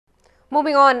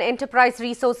Moving on, enterprise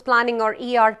resource planning or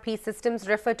ERP systems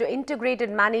refer to integrated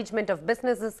management of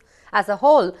businesses as a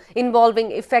whole,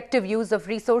 involving effective use of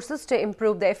resources to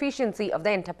improve the efficiency of the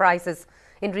enterprises.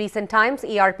 In recent times,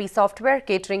 ERP software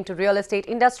catering to real estate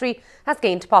industry has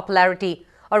gained popularity.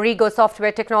 Aurigo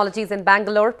Software Technologies in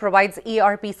Bangalore provides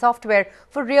ERP software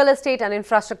for real estate and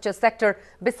infrastructure sector,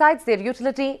 besides their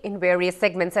utility in various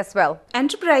segments as well.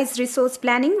 Enterprise resource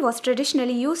planning was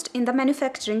traditionally used in the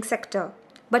manufacturing sector,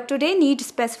 but today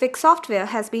need-specific software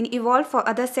has been evolved for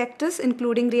other sectors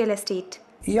including real estate.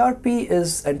 ERP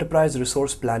is enterprise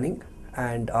resource planning,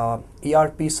 and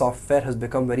ERP software has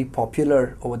become very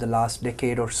popular over the last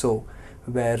decade or so,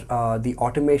 where the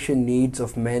automation needs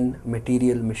of men,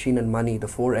 material, machine and money, the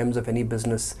 4 M's of any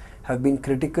business, have been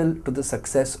critical to the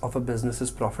success of a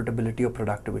business's profitability or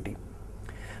productivity.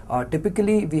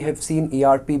 Typically, we have seen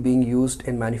ERP being used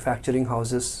in manufacturing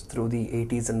houses through the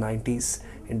 80s and 90s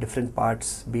in different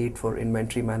parts, be it for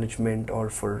inventory management or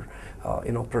for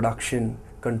production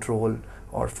control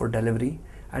or for delivery.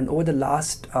 And over the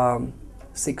last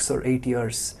 6 or 8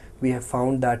 years, we have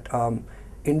found that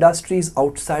industries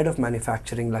outside of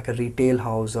manufacturing, like a retail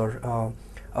house or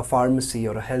a pharmacy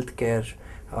or a healthcare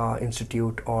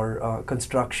institute or a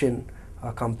construction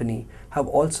company, have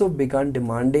also begun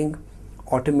demanding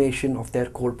automation of their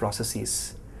core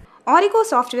processes. Aurigo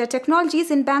Software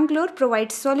Technologies in Bangalore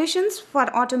provides solutions for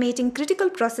automating critical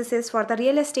processes for the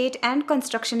real estate and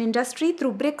construction industry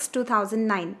through BRICS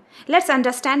 2009. Let's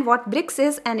understand what BRICS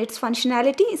is and its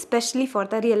functionality, especially for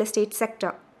the real estate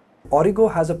sector.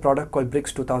 Aurigo has a product called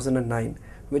BRICS 2009,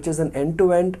 which is an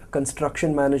end-to-end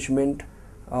construction management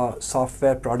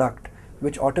software product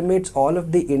which automates all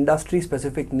of the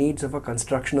industry-specific needs of a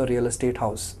construction or real estate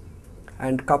house.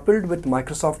 And coupled with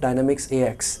Microsoft Dynamics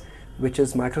AX, which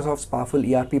is Microsoft's powerful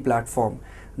ERP platform,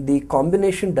 the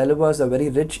combination delivers a very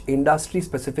rich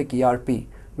industry-specific ERP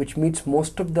which meets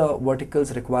most of the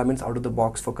verticals requirements out of the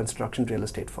box for construction real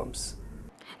estate firms.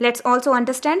 Let's also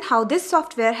understand how this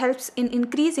software helps in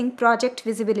increasing project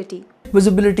visibility.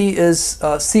 Visibility is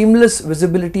seamless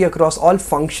visibility across all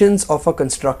functions of a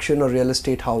construction or real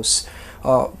estate house.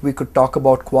 We could talk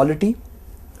about quality,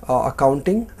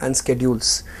 accounting and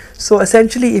schedules. So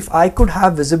essentially, if I could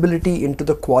have visibility into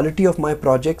the quality of my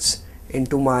projects,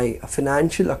 into my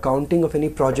financial accounting of any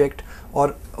project, or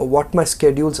what my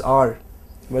schedules are,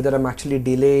 whether I'm actually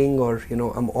delaying or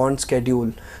I'm on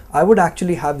schedule, I would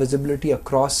actually have visibility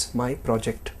across my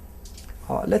project.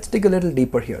 Let's dig a little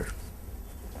deeper here.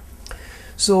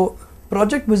 So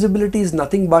project visibility is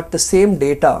nothing but the same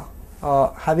data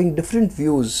having different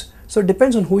views. So it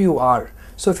depends on who you are.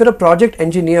 So if you're a project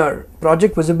engineer,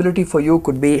 project visibility for you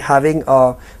could be having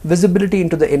visibility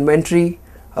into the inventory,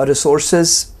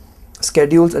 resources,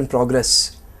 schedules and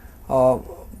progress.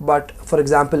 But for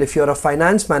example, if you're a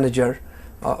finance manager,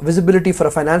 visibility for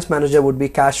a finance manager would be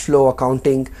cash flow,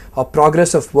 accounting,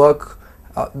 progress of work,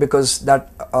 because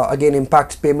that again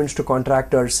impacts payments to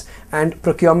contractors, and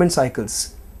procurement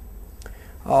cycles.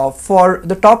 For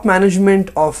the top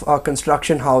management of a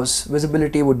construction house,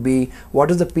 visibility would be what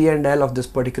is the P&L of this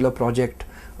particular project,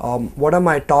 what are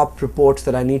my top reports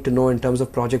that I need to know in terms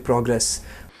of project progress.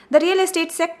 The real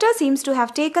estate sector seems to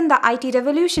have taken the IT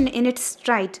revolution in its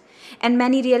stride, and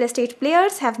many real estate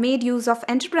players have made use of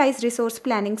enterprise resource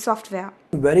planning software.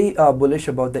 Very bullish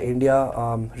about the India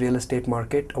real estate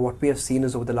market. What we have seen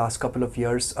is over the last couple of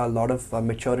years, a lot of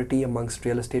maturity amongst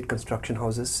real estate construction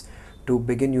houses to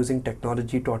begin using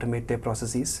technology to automate their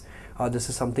processes. This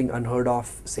is something unheard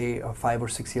of, say 5 or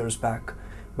 6 years back.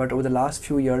 But over the last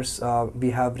few years,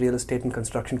 we have real estate and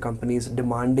construction companies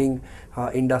demanding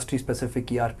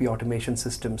industry-specific ERP automation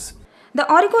systems. The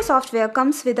Aurigo software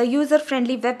comes with a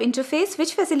user-friendly web interface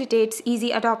which facilitates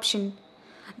easy adoption.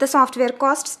 The software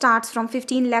cost starts from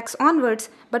 15 lakhs onwards,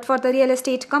 but for the real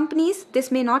estate companies,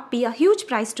 this may not be a huge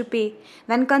price to pay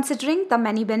when considering the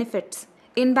many benefits.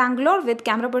 In Bangalore with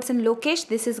camera person Lokesh,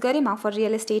 this is Garima for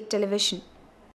Real Estate Television.